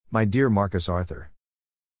My dear Marcus Arthur.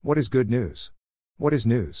 What is good news? What is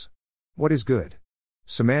news? What is good?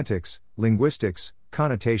 Semantics, linguistics,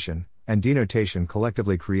 connotation, and denotation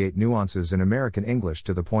collectively create nuances in American English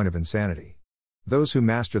to the point of insanity. Those who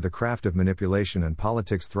master the craft of manipulation and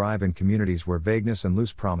politics thrive in communities where vagueness and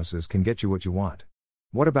loose promises can get you what you want.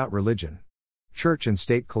 What about religion? Church and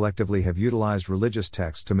state collectively have utilized religious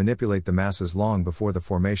texts to manipulate the masses long before the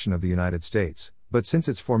formation of the United States, but since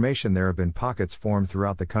its formation there have been pockets formed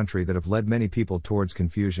throughout the country that have led many people towards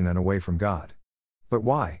confusion and away from God. But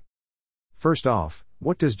why? First off,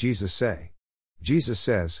 what does Jesus say? Jesus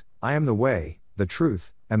says, "I am the way, the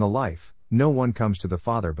truth, and the life, no one comes to the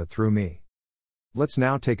Father but through me." Let's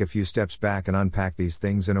now take a few steps back and unpack these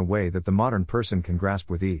things in a way that the modern person can grasp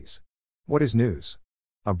with ease. What is news?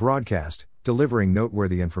 A broadcast, delivering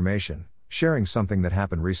noteworthy information, sharing something that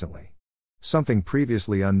happened recently. Something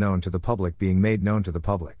previously unknown to the public being made known to the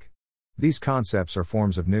public. These concepts are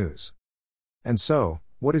forms of news. And so,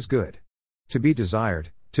 what is good? To be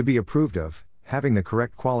desired, to be approved of, having the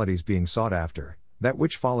correct qualities being sought after, that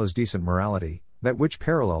which follows decent morality, that which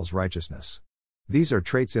parallels righteousness. These are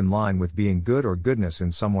traits in line with being good or goodness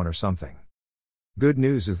in someone or something. Good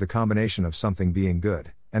news is the combination of something being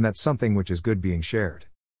good, and that something which is good being shared.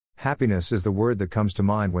 Happiness is the word that comes to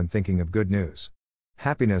mind when thinking of good news.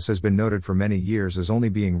 Happiness has been noted for many years as only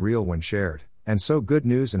being real when shared, and so good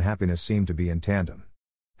news and happiness seem to be in tandem.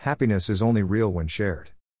 Happiness is only real when shared.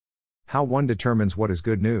 How one determines what is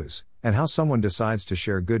good news, and how someone decides to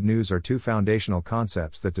share good news are two foundational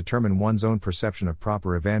concepts that determine one's own perception of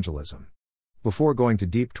proper evangelism. Before going too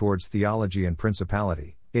deep towards theology and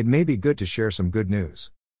principality, it may be good to share some good news.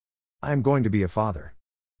 I am going to be a father.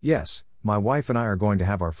 Yes, my wife and I are going to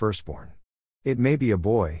have our firstborn. It may be a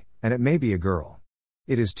boy, and it may be a girl.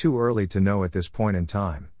 It is too early to know at this point in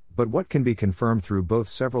time, but what can be confirmed through both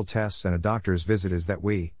several tests and a doctor's visit is that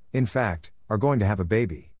we, in fact, are going to have a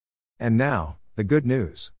baby. And now, the good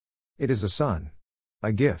news. It is a son.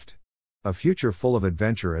 A gift. A future full of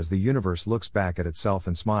adventure as the universe looks back at itself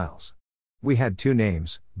and smiles. We had two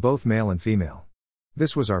names, both male and female.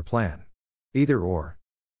 This was our plan. Either or.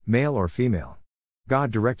 Male or female.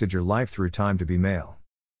 God directed your life through time to be male.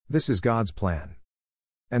 This is God's plan.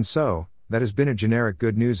 And so, that has been a generic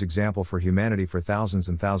good news example for humanity for thousands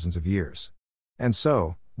and thousands of years. And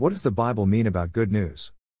so, what does the Bible mean about good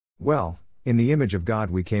news? Well, in the image of God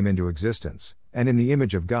we came into existence, and in the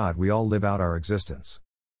image of God we all live out our existence.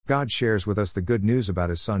 God shares with us the good news about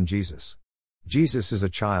His Son Jesus. Jesus is a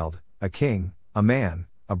child, a king, a man,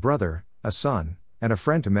 a brother, a son, and a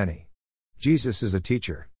friend to many. Jesus is a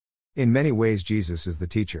teacher. In many ways Jesus is the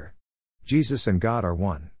teacher. Jesus and God are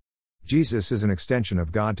one. Jesus is an extension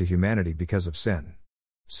of God to humanity because of sin.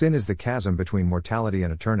 Sin is the chasm between mortality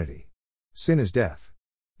and eternity. Sin is death.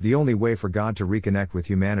 The only way for God to reconnect with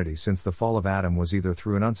humanity since the fall of Adam was either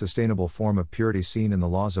through an unsustainable form of purity seen in the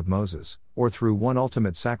laws of Moses, or through one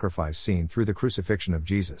ultimate sacrifice seen through the crucifixion of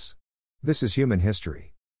Jesus. This is human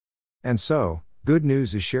history. And so, good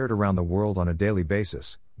news is shared around the world on a daily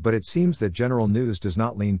basis, but it seems that general news does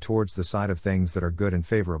not lean towards the side of things that are good and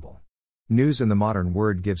favorable. News in the modern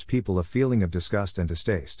word gives people a feeling of disgust and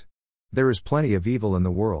distaste. There is plenty of evil in the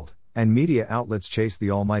world, and media outlets chase the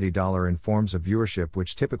almighty dollar in forms of viewership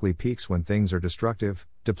which typically peaks when things are destructive,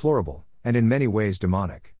 deplorable, and in many ways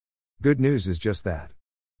demonic. Good news is just that.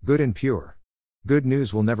 Good and pure. Good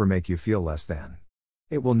news will never make you feel less than.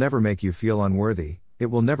 It will never make you feel unworthy, it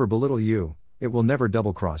will never belittle you, it will never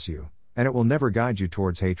double-cross you, and it will never guide you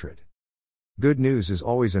towards hatred. Good news is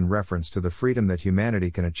always in reference to the freedom that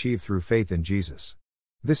humanity can achieve through faith in Jesus.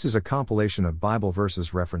 This is a compilation of Bible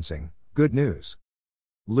verses referencing good news.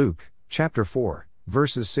 Luke, chapter 4,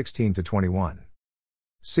 verses 16 to 21.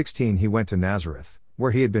 16 He went to Nazareth,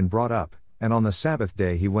 where he had been brought up, and on the Sabbath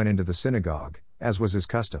day he went into the synagogue, as was his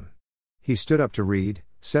custom. He stood up to read.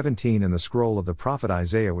 17 And the scroll of the prophet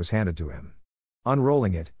Isaiah was handed to him.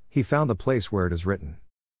 Unrolling it, he found the place where it is written.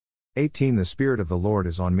 18 The Spirit of the Lord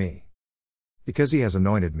is on me. Because He has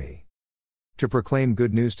anointed me to proclaim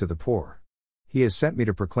good news to the poor. He has sent me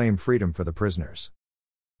to proclaim freedom for the prisoners,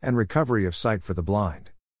 and recovery of sight for the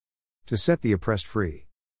blind, to set the oppressed free.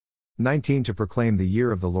 19 To proclaim the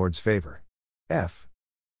year of the Lord's favor. F.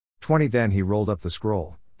 20 Then he rolled up the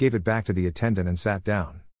scroll, gave it back to the attendant and sat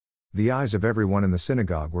down. The eyes of everyone in the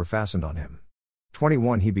synagogue were fastened on him.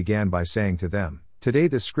 21 He began by saying to them, Today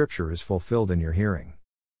this scripture is fulfilled in your hearing.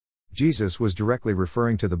 Jesus was directly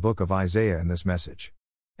referring to the book of Isaiah in this message.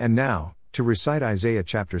 And now, to recite Isaiah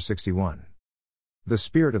chapter 61. The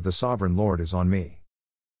Spirit of the Sovereign Lord is on me.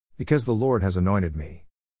 Because the Lord has anointed me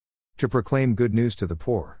to proclaim good news to the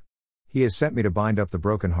poor. He has sent me to bind up the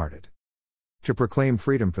brokenhearted, To proclaim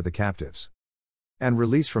freedom for the captives. And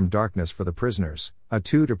release from darkness for the prisoners,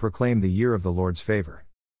 2 To proclaim the year of the Lord's favor.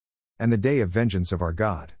 And the day of vengeance of our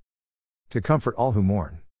God. To comfort all who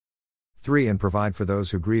mourn. 3 And provide for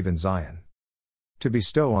those who grieve in Zion. To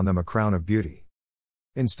bestow on them a crown of beauty.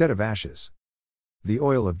 Instead of ashes. The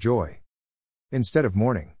oil of joy. Instead of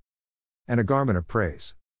mourning. And a garment of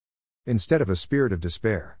praise. Instead of a spirit of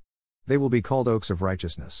despair. They will be called oaks of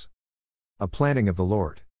righteousness. A planting of the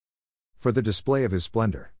Lord. For the display of His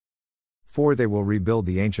splendor. 4 They will rebuild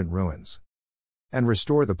the ancient ruins. And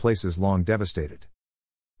restore the places long devastated.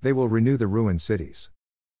 They will renew the ruined cities.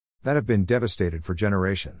 That have been devastated for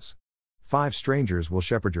generations. 5 Strangers will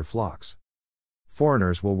shepherd your flocks.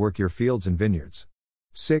 Foreigners will work your fields and vineyards.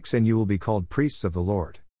 6 And you will be called priests of the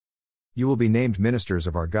Lord. You will be named ministers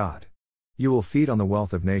of our God. You will feed on the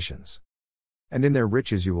wealth of nations. And in their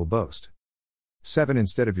riches you will boast. 7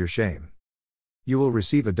 Instead of your shame. You will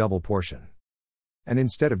receive a double portion. And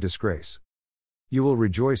instead of disgrace. You will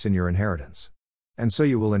rejoice in your inheritance. And so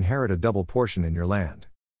you will inherit a double portion in your land.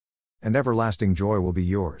 And everlasting joy will be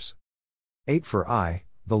yours. 8 For I,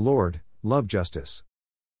 the Lord, love justice.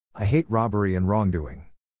 I hate robbery and wrongdoing.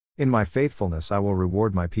 In my faithfulness I will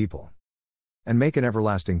reward my people. And make an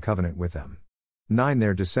everlasting covenant with them. 9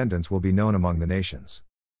 Their descendants will be known among the nations.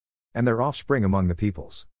 And their offspring among the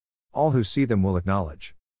peoples. All who see them will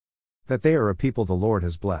acknowledge that they are a people the Lord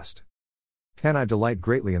has blessed. 10 I delight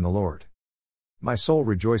greatly in the Lord. My soul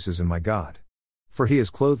rejoices in my God. For He has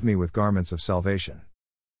clothed me with garments of salvation.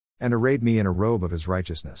 And arrayed me in a robe of His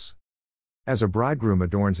righteousness. As a bridegroom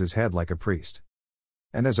adorns his head like a priest.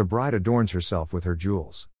 And as a bride adorns herself with her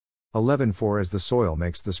jewels. 11 For as the soil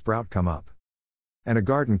makes the sprout come up. And a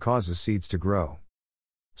garden causes seeds to grow.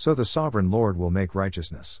 So the sovereign Lord will make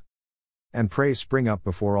righteousness. And praise spring up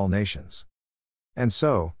before all nations. And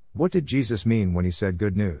so, what did Jesus mean when He said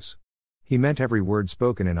good news? He meant every word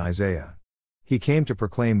spoken in Isaiah. He came to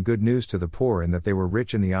proclaim good news to the poor in that they were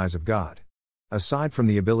rich in the eyes of God. Aside from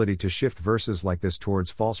the ability to shift verses like this towards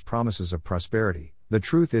false promises of prosperity, the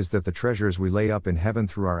truth is that the treasures we lay up in heaven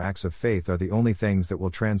through our acts of faith are the only things that will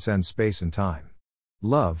transcend space and time.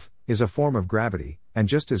 Love is a form of gravity, and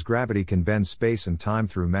just as gravity can bend space and time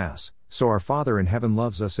through mass, so our Father in heaven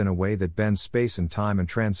loves us in a way that bends space and time and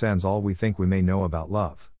transcends all we think we may know about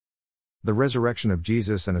love. The resurrection of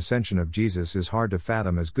Jesus and ascension of Jesus is hard to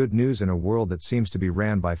fathom as good news in a world that seems to be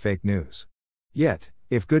ran by fake news. Yet,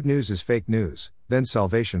 if good news is fake news, then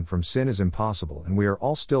salvation from sin is impossible and we are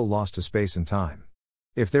all still lost to space and time.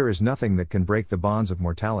 If there is nothing that can break the bonds of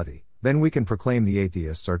mortality, then we can proclaim the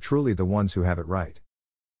atheists are truly the ones who have it right.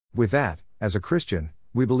 With that, as a Christian,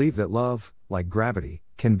 we believe that love, like gravity,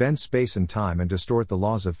 can bend space and time and distort the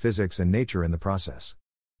laws of physics and nature in the process.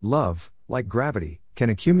 Love, like gravity, can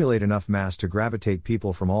accumulate enough mass to gravitate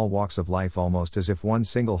people from all walks of life almost as if one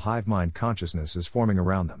single hive mind consciousness is forming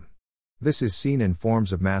around them. This is seen in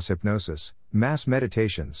forms of mass hypnosis, mass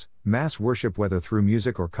meditations, mass worship whether through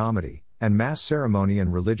music or comedy, and mass ceremony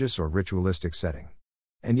in religious or ritualistic setting.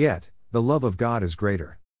 And yet, the love of God is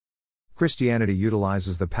greater. Christianity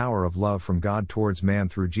utilizes the power of love from God towards man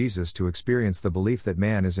through Jesus to experience the belief that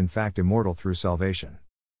man is in fact immortal through salvation.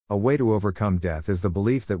 A way to overcome death is the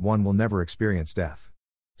belief that one will never experience death.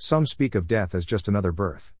 Some speak of death as just another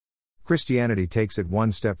birth. Christianity takes it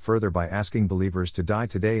one step further by asking believers to die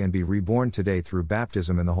today and be reborn today through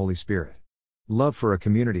baptism in the Holy Spirit. Love for a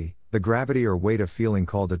community, the gravity or weight of feeling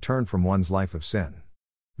called to turn from one's life of sin.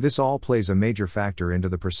 This all plays a major factor into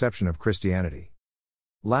the perception of Christianity.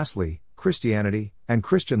 Lastly, Christianity, and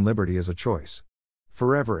Christian liberty is a choice.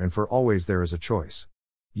 Forever and for always there is a choice.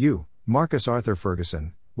 You, Marcus Arthur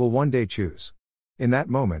Ferguson, will one day choose. In that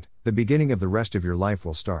moment, the beginning of the rest of your life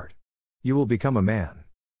will start. You will become a man.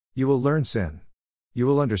 You will learn sin. You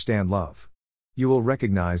will understand love. You will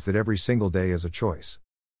recognize that every single day is a choice.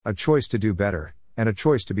 A choice to do better, and a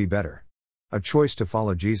choice to be better. A choice to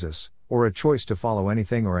follow Jesus, or a choice to follow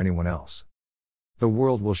anything or anyone else. The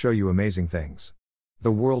world will show you amazing things.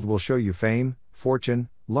 The world will show you fame, fortune,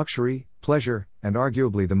 luxury, pleasure, and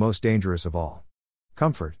arguably the most dangerous of all,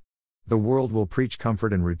 comfort. The world will preach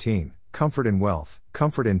comfort and routine, comfort in wealth,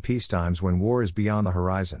 comfort in peacetimes when war is beyond the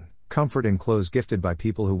horizon, comfort in clothes gifted by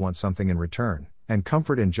people who want something in return, and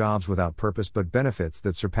comfort in jobs without purpose but benefits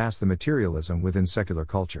that surpass the materialism within secular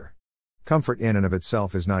culture. Comfort in and of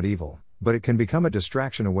itself is not evil, but it can become a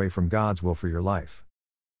distraction away from God's will for your life.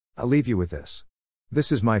 I leave you with this. This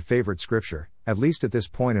is my favorite scripture, at least at this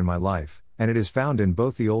point in my life, and it is found in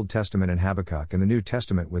both the Old Testament and Habakkuk and the New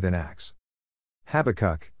Testament within Acts.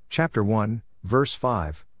 Habakkuk, chapter 1, verse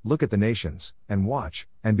 5, Look at the nations, and watch,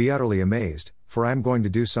 and be utterly amazed, for I am going to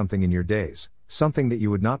do something in your days, something that you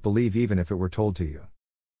would not believe even if it were told to you.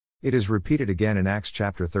 It is repeated again in Acts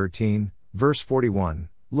chapter 13, verse 41,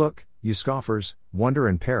 "Look, you scoffers, wonder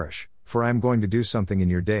and perish, for I am going to do something in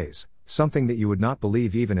your days, something that you would not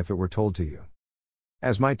believe even if it were told to you.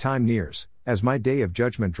 As my time nears, as my day of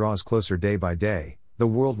judgment draws closer day by day, the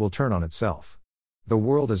world will turn on itself. The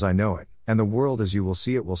world as I know it, and the world as you will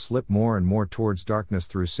see it will slip more and more towards darkness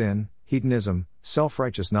through sin, hedonism,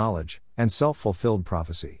 self-righteous knowledge, and self-fulfilled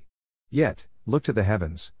prophecy. Yet, look to the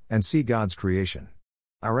heavens, and see God's creation.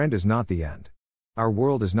 Our end is not the end. Our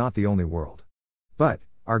world is not the only world. But,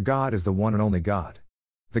 our God is the one and only God.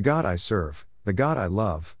 The God I serve, the God I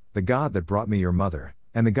love, the God that brought me your mother,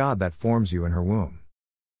 and the God that forms you in her womb.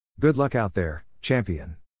 Good luck out there,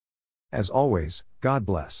 champion. As always, God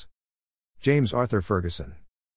bless. James Arthur Ferguson.